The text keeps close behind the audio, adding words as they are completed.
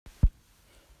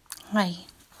Hi,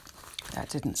 that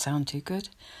didn't sound too good.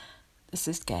 This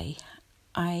is Gay.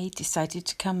 I decided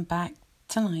to come back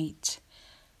tonight.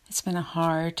 It's been a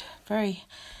hard, very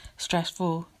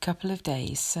stressful couple of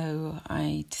days, so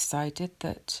I decided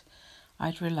that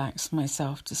I'd relax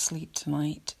myself to sleep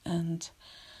tonight and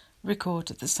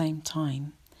record at the same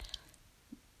time.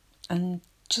 And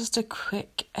just a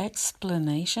quick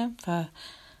explanation for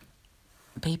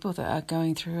people that are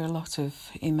going through a lot of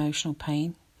emotional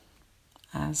pain,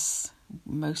 as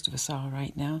most of us are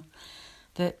right now,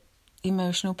 that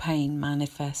emotional pain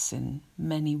manifests in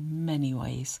many, many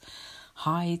ways,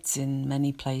 hides in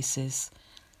many places,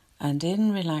 and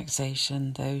in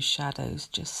relaxation those shadows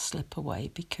just slip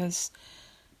away because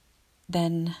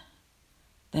then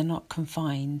they're not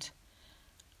confined.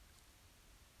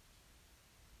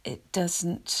 It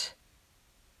doesn't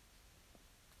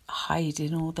hide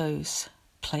in all those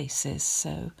places,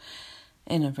 so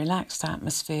in a relaxed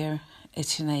atmosphere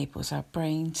it enables our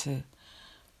brain to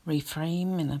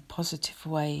reframe in a positive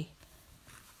way.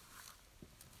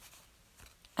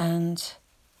 And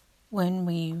when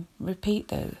we repeat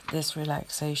this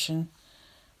relaxation,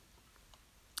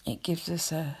 it gives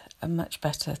us a much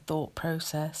better thought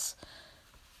process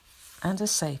and a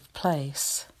safe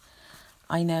place.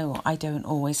 I know I don't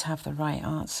always have the right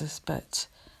answers, but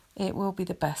it will be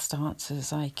the best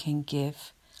answers I can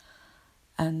give.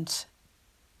 And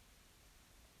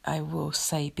I will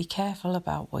say, be careful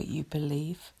about what you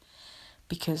believe,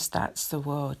 because that's the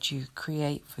world you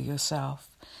create for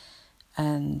yourself.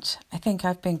 And I think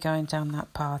I've been going down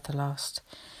that path the last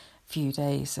few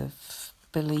days of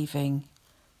believing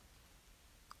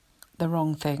the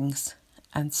wrong things.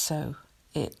 And so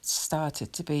it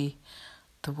started to be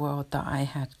the world that I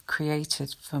had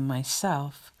created for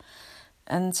myself.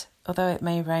 And although it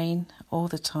may rain all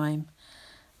the time,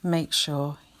 make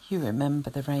sure you remember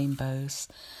the rainbows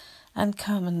and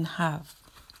come and have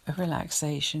a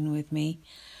relaxation with me.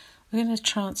 We're going to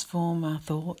transform our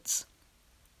thoughts.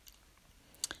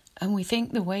 And we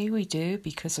think the way we do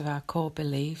because of our core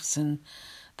beliefs and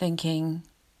thinking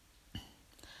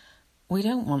we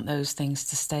don't want those things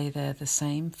to stay there the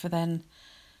same, for then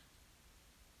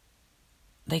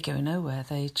they go nowhere.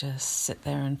 They just sit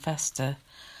there and fester.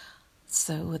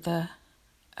 So with the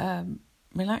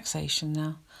relaxation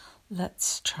now,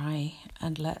 let's try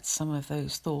and let some of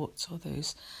those thoughts or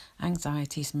those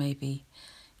anxieties maybe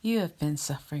you have been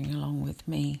suffering along with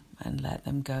me, and let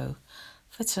them go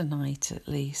for tonight at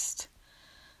least.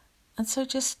 And so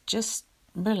just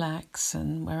relax,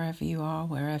 and wherever you are,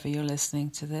 wherever you're listening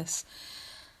to this,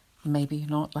 maybe you're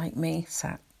not like me,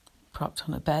 sat propped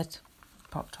on a bed,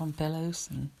 propped on pillows,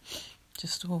 and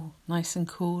just all nice and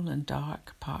cool and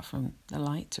dark apart from the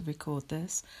light to record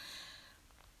this.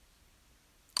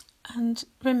 And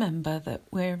remember that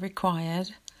we're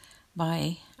required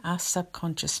by our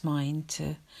subconscious mind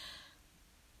to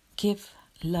give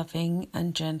loving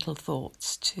and gentle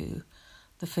thoughts to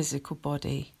the physical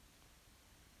body.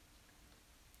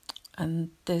 And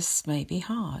this may be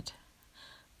hard.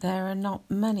 There are not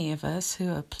many of us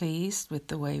who are pleased with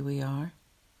the way we are.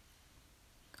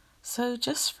 So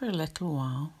just for a little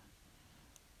while,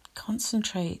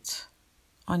 concentrate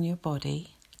on your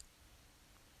body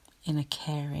in a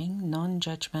caring,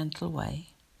 non-judgmental way.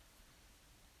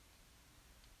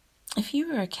 If you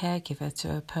were a caregiver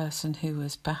to a person who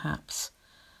was perhaps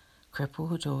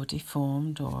crippled or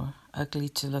deformed or ugly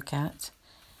to look at,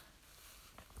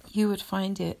 you would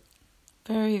find it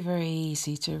very, very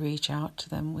easy to reach out to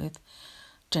them with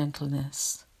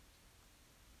gentleness.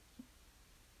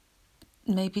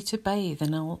 Maybe to bathe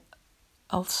an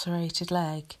ulcerated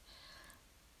leg,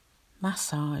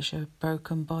 massage a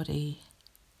broken body,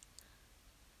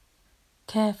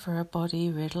 care for a body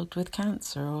riddled with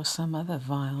cancer or some other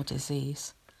vile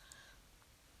disease.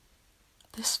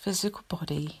 This physical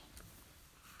body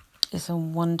is a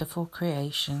wonderful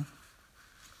creation,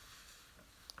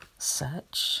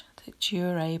 such that you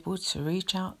are able to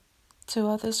reach out to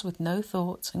others with no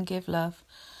thoughts and give love.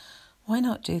 Why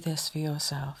not do this for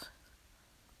yourself?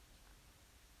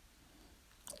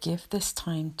 Give this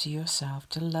time to yourself,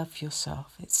 to love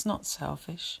yourself. It's not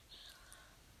selfish.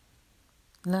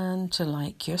 Learn to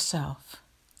like yourself.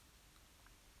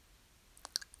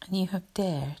 And you have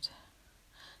dared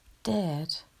to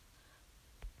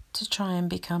try and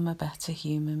become a better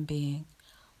human being.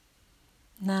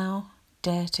 Now,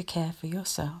 dare to care for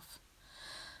yourself.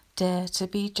 Dare to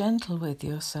be gentle with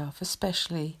yourself,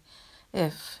 especially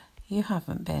if you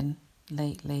haven't been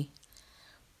lately.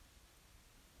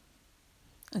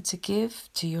 And to give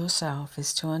to yourself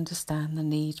is to understand the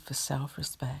need for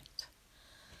self-respect.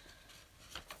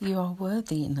 You are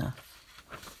worthy enough.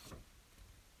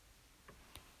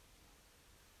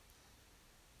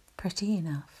 pretty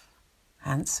enough,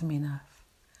 handsome enough,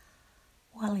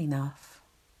 well enough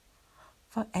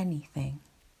for anything.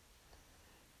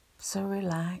 So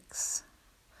relax,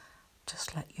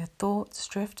 just let your thoughts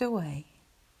drift away.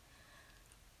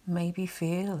 Maybe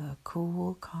feel a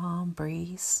cool, calm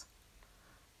breeze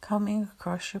coming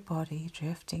across your body,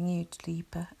 drifting you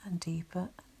deeper and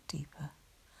deeper and deeper.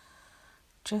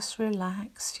 Just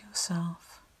relax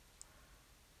yourself.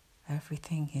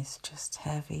 Everything is just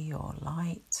heavy or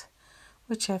light,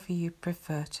 whichever you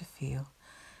prefer to feel.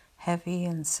 Heavy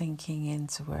and sinking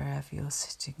into wherever you're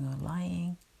sitting or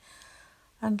lying,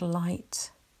 and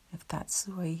light if that's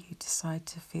the way you decide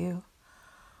to feel.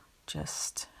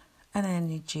 Just an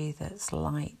energy that's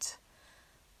light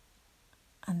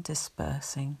and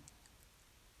dispersing.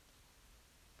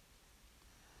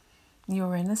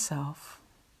 Your inner self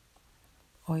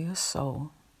or your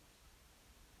soul,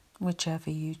 whichever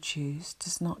you choose,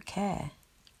 does not care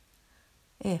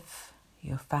if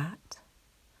you're fat,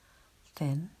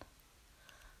 thin,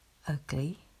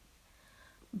 ugly,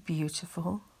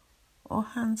 beautiful, or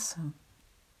handsome.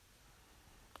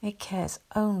 It cares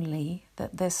only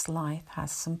that this life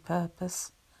has some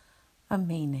purpose and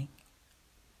meaning,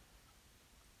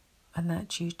 and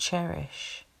that you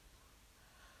cherish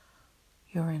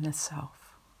your inner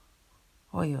self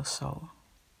or your soul.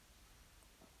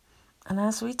 And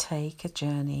as we take a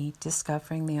journey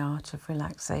discovering the art of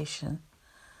relaxation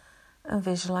and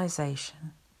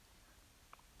visualization,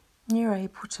 you're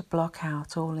able to block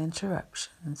out all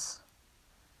interruptions,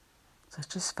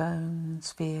 such as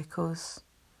phones, vehicles,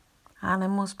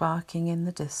 animals barking in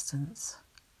the distance.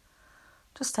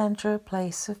 Just enter a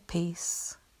place of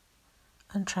peace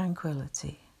and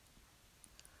tranquility.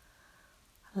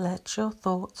 Let your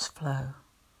thoughts flow.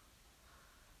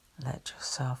 Let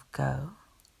yourself go.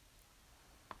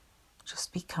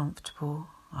 Just be comfortable,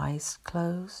 eyes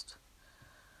closed.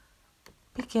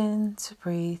 Begin to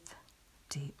breathe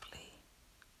deeply.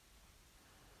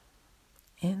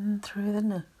 In through the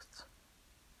nose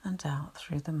and out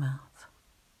through the mouth.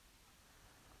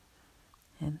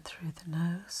 In through the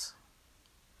nose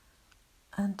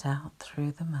and out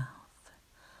through the mouth.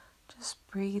 Just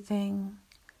breathing,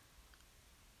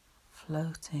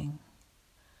 floating,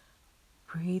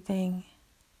 breathing,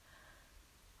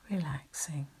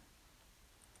 relaxing.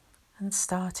 And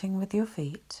starting with your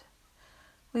feet,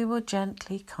 we will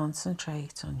gently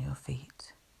concentrate on your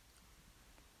feet.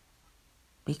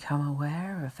 Become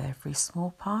aware of every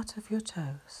small part of your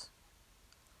toes.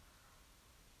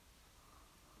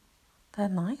 They're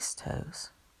nice toes.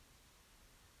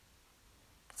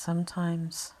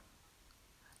 Sometimes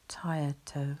tired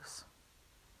toes.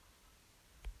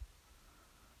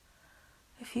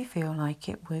 If you feel like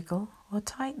it, wiggle or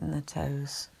tighten the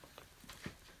toes.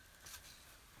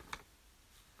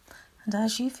 And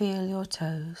as you feel your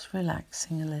toes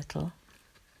relaxing a little,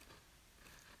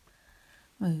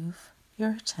 move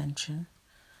your attention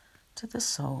to the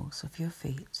soles of your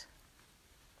feet.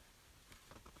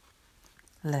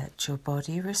 Let your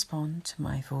body respond to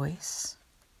my voice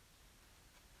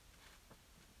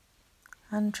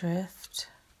and drift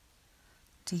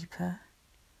deeper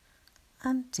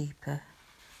and deeper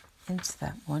into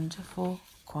that wonderful,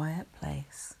 quiet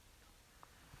place.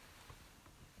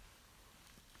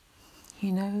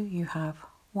 You know you have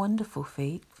wonderful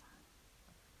feet.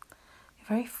 You're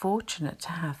very fortunate to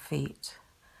have feet.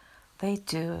 They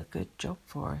do a good job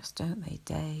for us, don't they,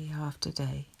 day after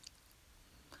day?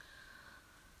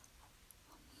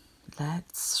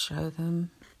 Let's show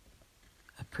them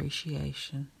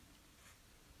appreciation.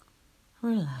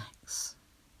 Relax.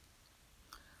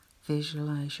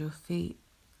 Visualize your feet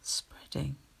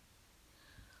spreading,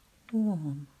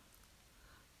 warm,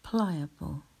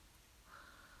 pliable.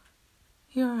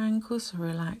 Your ankles are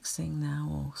relaxing now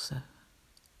also.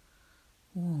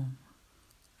 Warm,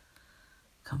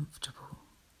 comfortable.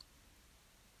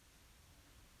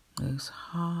 Those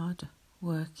hard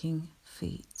working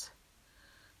feet.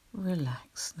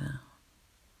 Relax now.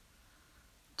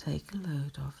 Take a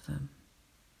load of them.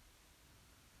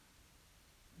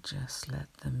 Just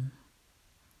let them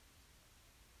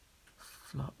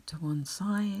flop to one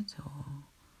side or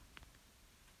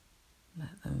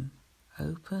let them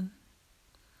open.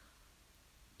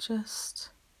 Just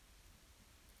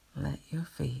let your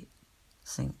feet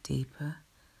sink deeper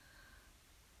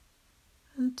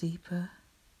and deeper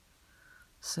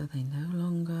so they no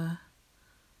longer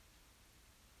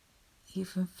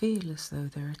even feel as though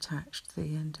they're attached to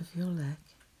the end of your leg.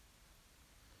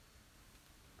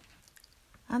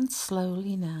 And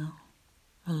slowly now,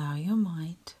 allow your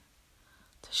mind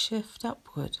to shift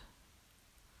upward,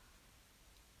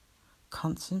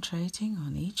 concentrating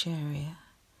on each area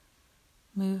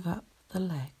move up the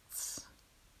legs,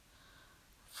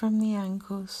 from the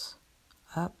ankles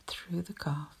up through the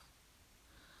calf.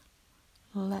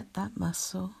 Let that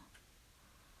muscle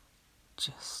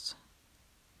just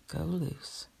go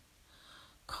loose.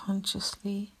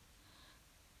 Consciously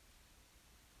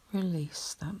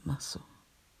release that muscle.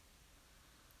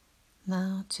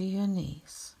 Now to your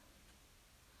knees.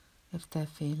 If they're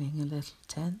feeling a little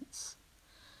tense,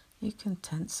 you can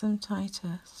tense them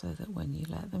tighter so that when you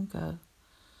let them go,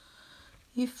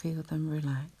 you feel them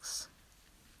relax.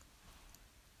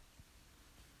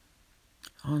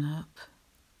 On up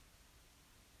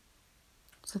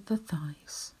to the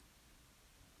thighs.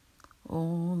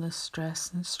 All the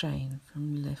stress and strain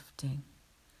from lifting,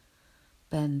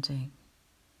 bending,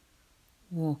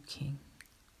 walking.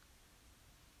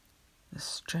 The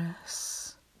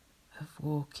stress of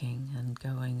walking and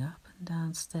going up and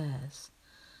down stairs,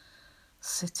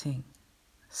 sitting,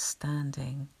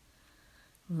 standing,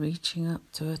 reaching up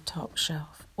to a top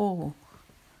shelf, all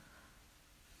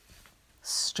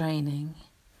straining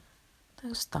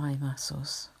those thigh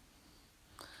muscles.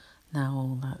 Now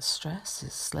all that stress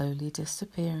is slowly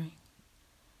disappearing,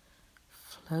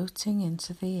 floating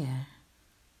into the air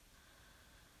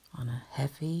on a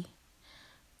heavy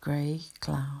grey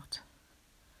cloud.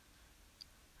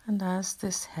 And as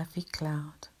this heavy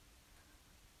cloud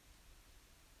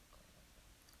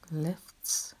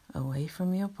lifts away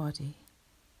from your body,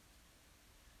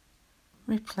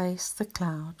 replace the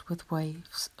cloud with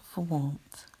waves of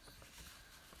warmth.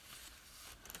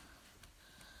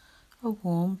 A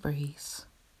warm breeze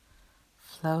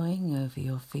flowing over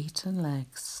your feet and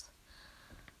legs,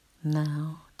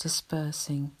 now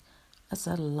dispersing as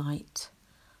a light,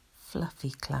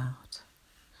 fluffy cloud.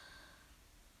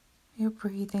 You're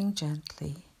breathing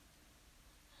gently,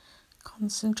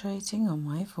 concentrating on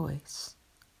my voice,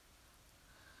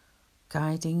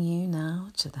 guiding you now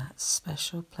to that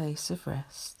special place of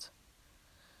rest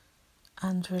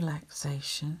and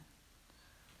relaxation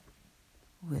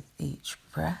with each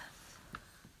breath.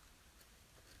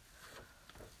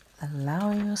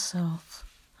 Allow yourself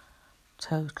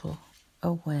total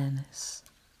awareness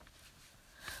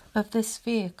of this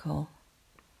vehicle,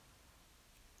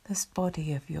 this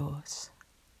body of yours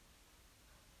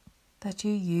that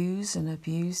you use and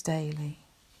abuse daily.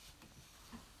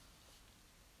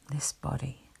 This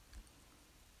body.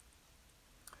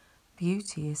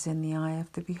 Beauty is in the eye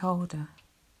of the beholder.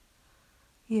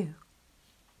 You.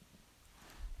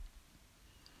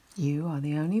 You are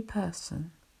the only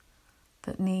person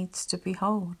that needs to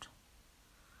behold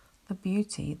the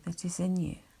beauty that is in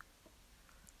you.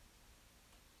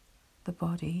 The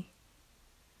body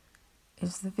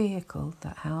is the vehicle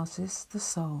that houses the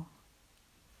soul.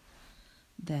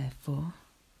 Therefore,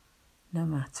 no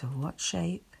matter what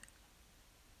shape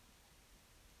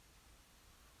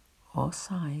or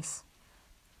size,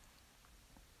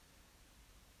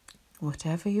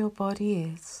 whatever your body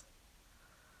is,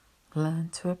 learn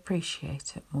to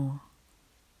appreciate it more.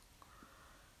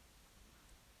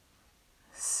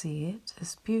 See it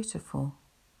as beautiful.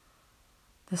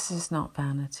 This is not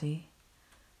vanity,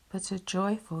 but a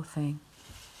joyful thing.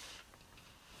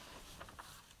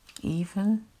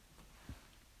 Even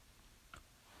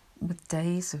with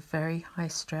days of very high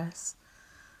stress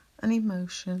and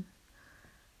emotion,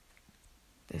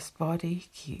 this body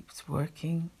keeps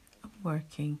working and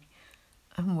working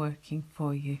and working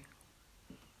for you.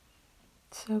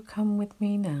 So come with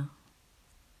me now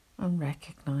and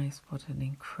recognize what an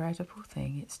incredible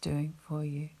thing it's doing for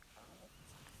you.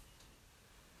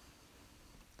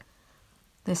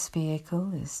 This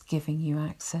vehicle is giving you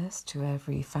access to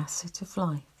every facet of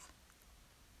life.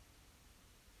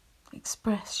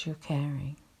 Express your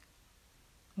caring,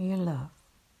 your love,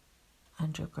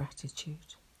 and your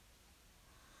gratitude.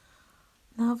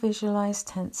 Now visualize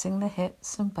tensing the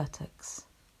hips and buttocks.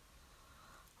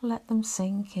 Let them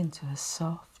sink into a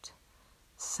soft,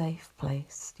 safe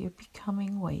place. You're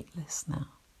becoming weightless now.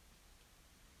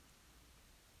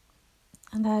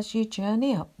 And as you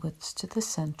journey upwards to the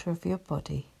centre of your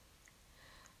body,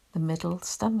 the middle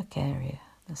stomach area,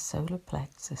 the solar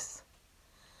plexus,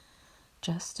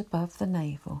 just above the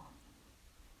navel,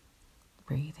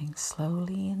 breathing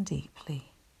slowly and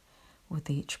deeply. With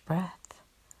each breath,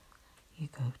 you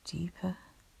go deeper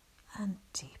and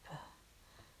deeper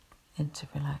into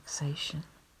relaxation.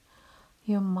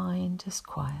 Your mind is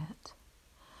quiet.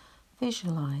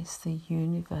 Visualize the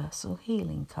universal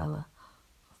healing colour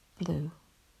of blue.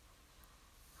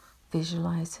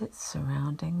 Visualize it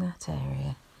surrounding that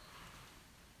area.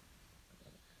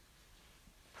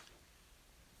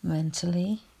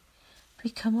 Mentally,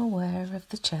 become aware of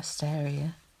the chest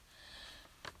area,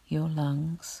 your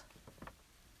lungs,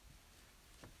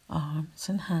 arms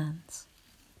and hands.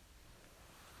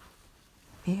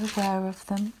 Be aware of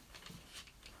them,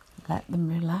 let them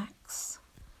relax,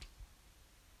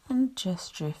 and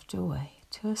just drift away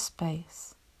to a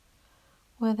space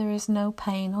where there is no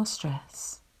pain or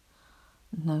stress,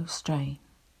 no strain.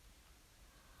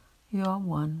 You are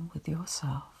one with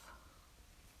yourself.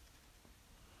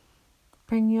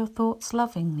 Bring your thoughts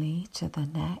lovingly to the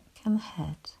neck and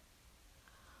head,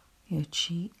 your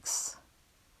cheeks,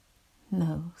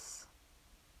 nose,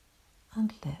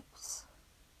 and lips.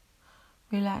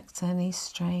 Relax any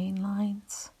strain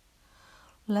lines.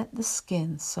 Let the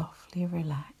skin softly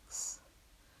relax.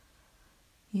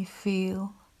 You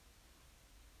feel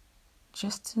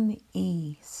just an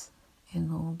ease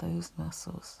in all those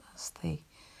muscles as they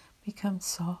become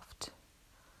soft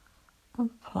and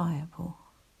pliable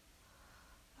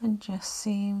and just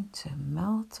seem to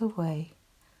melt away,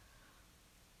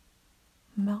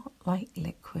 melt like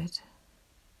liquid,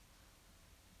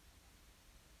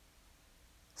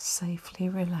 safely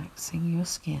relaxing your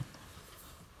skin.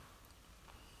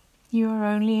 You are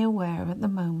only aware at the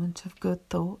moment of good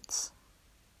thoughts.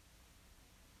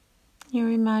 You're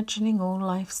imagining all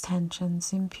life's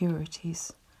tensions,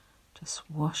 impurities, just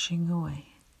washing away.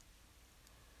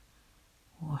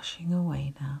 Washing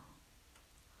away now.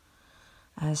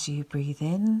 As you breathe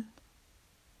in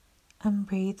and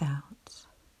breathe out,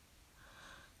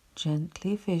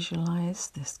 gently visualize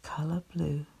this color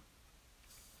blue.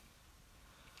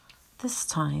 This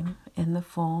time in the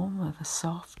form of a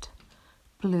soft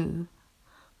blue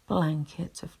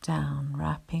blanket of down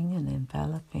wrapping and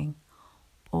enveloping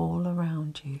all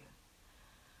around you,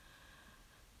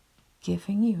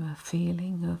 giving you a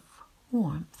feeling of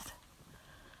warmth,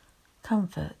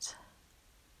 comfort,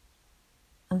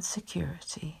 and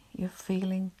security. You're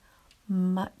feeling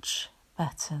much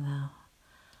better now,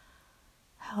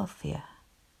 healthier,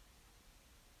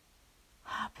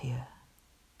 happier.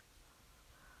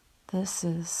 This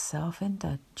is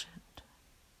self-indulgent.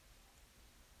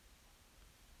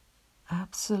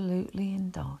 Absolutely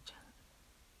indulgent.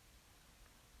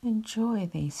 Enjoy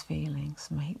these feelings,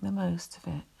 make the most of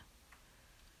it.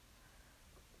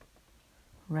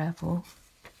 Revel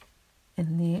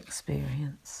in the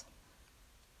experience.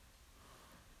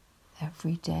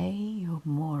 Every day you're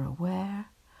more aware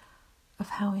of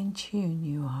how in tune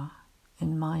you are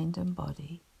in mind and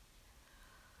body,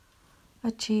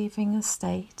 achieving a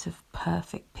state of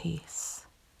perfect peace,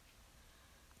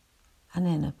 an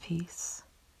inner peace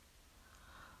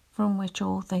from which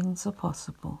all things are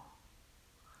possible.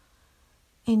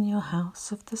 In your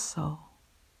house of the soul,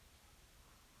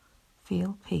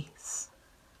 feel peace,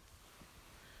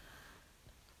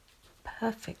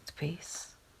 perfect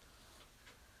peace,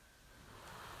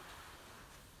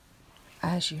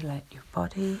 as you let your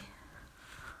body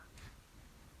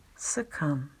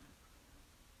succumb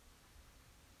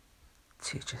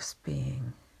to just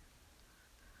being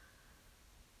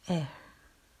air,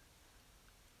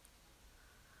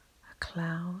 a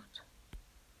cloud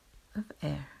of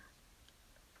air.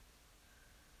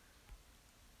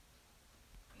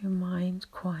 Your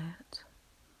mind quiet.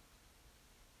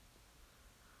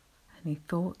 Any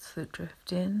thoughts that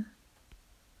drift in,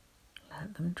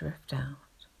 let them drift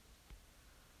out.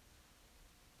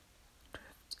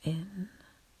 Drift in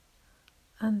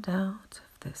and out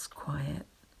of this quiet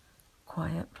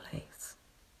place.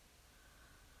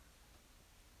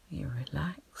 You're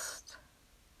relaxed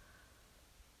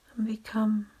and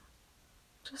become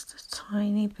just a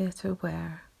tiny bit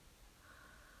aware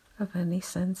of any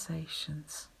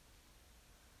sensations.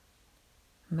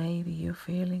 Maybe you're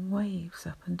feeling waves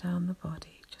up and down the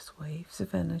body, just waves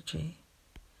of energy.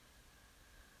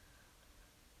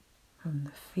 From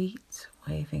the feet,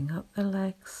 waving up the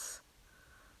legs,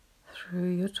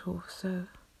 through your torso,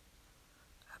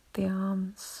 up the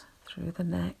arms, through the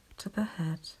neck to the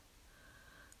head.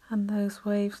 And those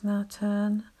waves now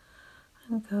turn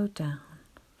and go down.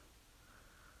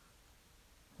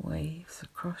 Waves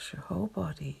across your whole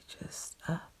body, just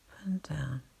up and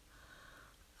down,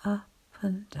 up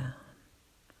and down,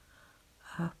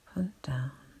 up and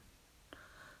down.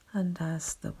 And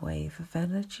as the wave of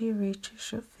energy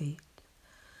reaches your feet,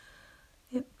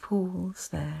 it pools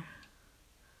there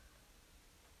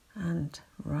and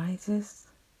rises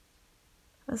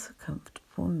as a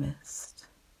comfortable mist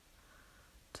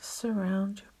to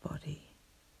surround your body,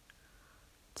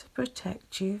 to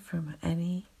protect you from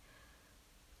any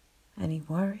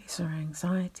worries or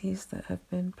anxieties that have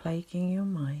been plaguing your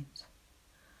mind.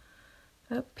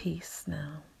 At peace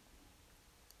now.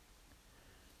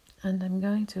 And I'm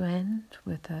going to end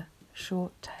with a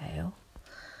short tale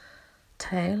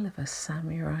of a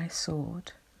samurai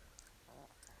sword.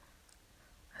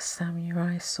 A A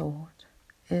samurai sword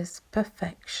is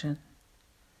perfection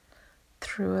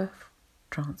through a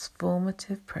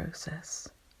transformative process.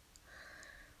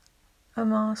 A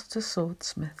master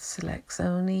swordsmith selects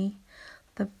only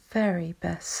the very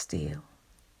best steel.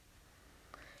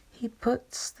 He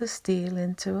puts the steel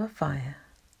into a fire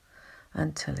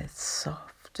until it's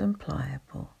soft and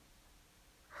pliable.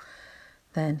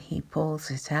 Then he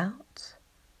pulls it out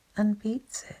and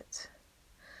beats it.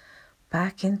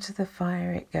 Back into the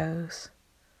fire it goes.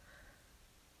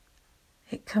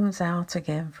 It comes out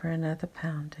again for another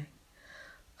pounding,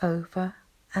 over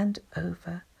and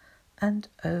over and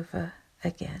over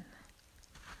again.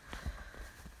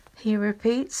 He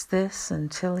repeats this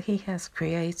until he has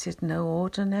created no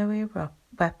ordinary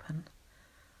weapon,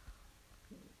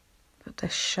 but the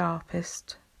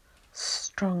sharpest,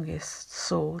 strongest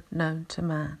sword known to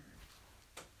man.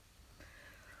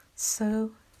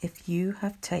 So, if you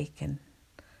have taken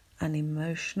an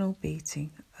emotional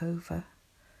beating over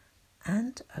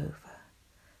and over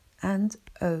and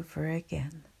over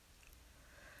again,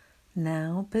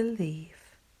 now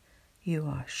believe you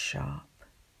are sharp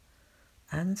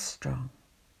and strong,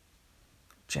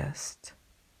 just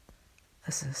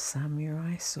as a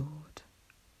samurai sword.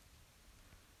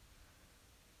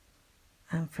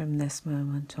 And from this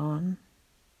moment on,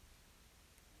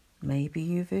 maybe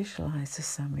you visualize a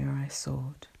samurai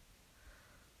sword.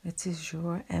 It is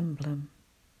your emblem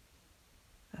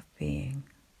of being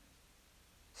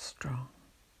strong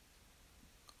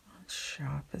and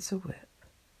sharp as a whip.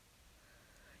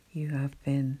 You have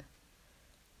been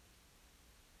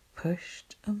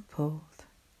pushed and pulled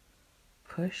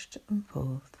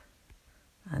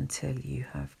until you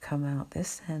have come out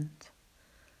this end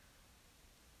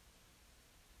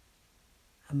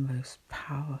a most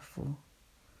powerful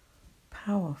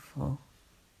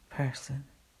person.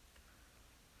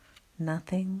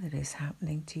 Nothing that is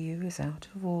happening to you is out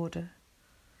of order.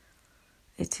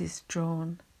 It is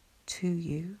drawn to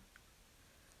you,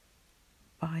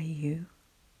 by you,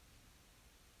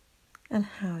 and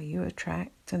how you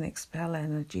attract and expel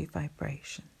energy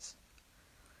vibrations.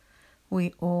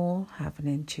 We all have an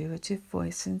intuitive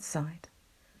voice inside,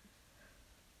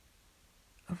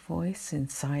 a voice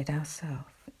inside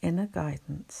ourselves, inner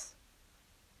guidance,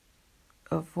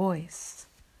 a voice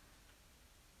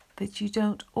that you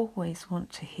don't always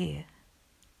want to hear,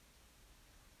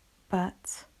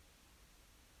 but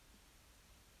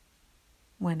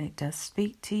when it does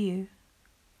speak to you,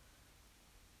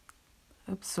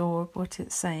 absorb what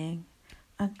it's saying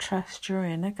and trust your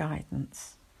inner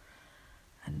guidance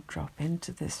and drop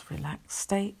into this relaxed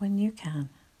state when you can,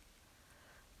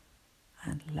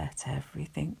 and let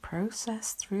everything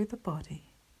process through the body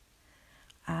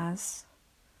as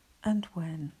and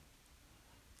when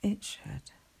it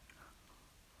should.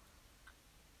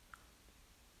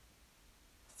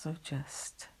 So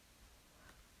just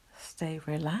stay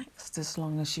relaxed as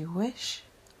long as you wish.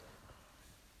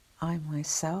 I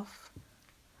myself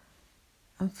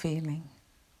am feeling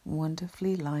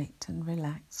wonderfully light and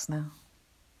relaxed now.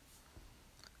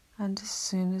 And as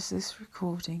soon as this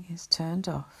recording is turned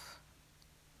off,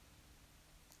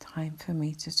 time for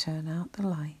me to turn out the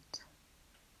light.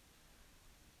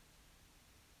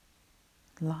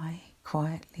 Lie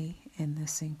quietly in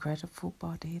this incredible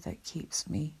body that keeps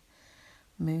me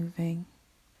moving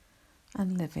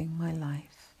and living my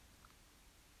life,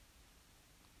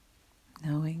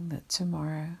 knowing that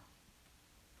tomorrow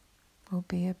will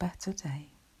be a better day.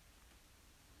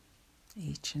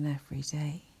 Each and every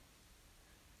day,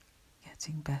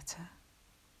 getting better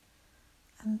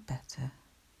and better,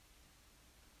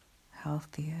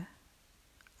 healthier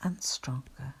and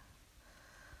stronger.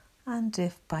 And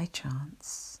if by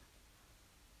chance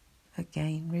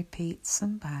again repeat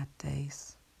some bad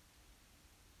days,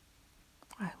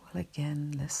 I will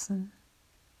again listen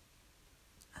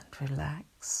and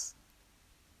relax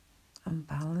and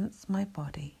balance my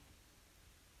body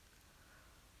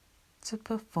to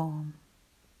perform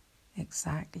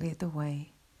exactly the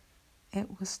way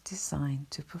it was designed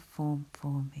to perform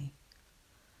for me.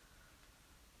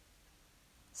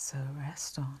 So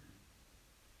rest on.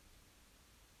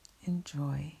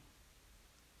 Enjoy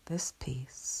this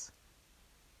peace.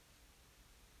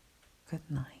 Good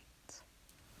night.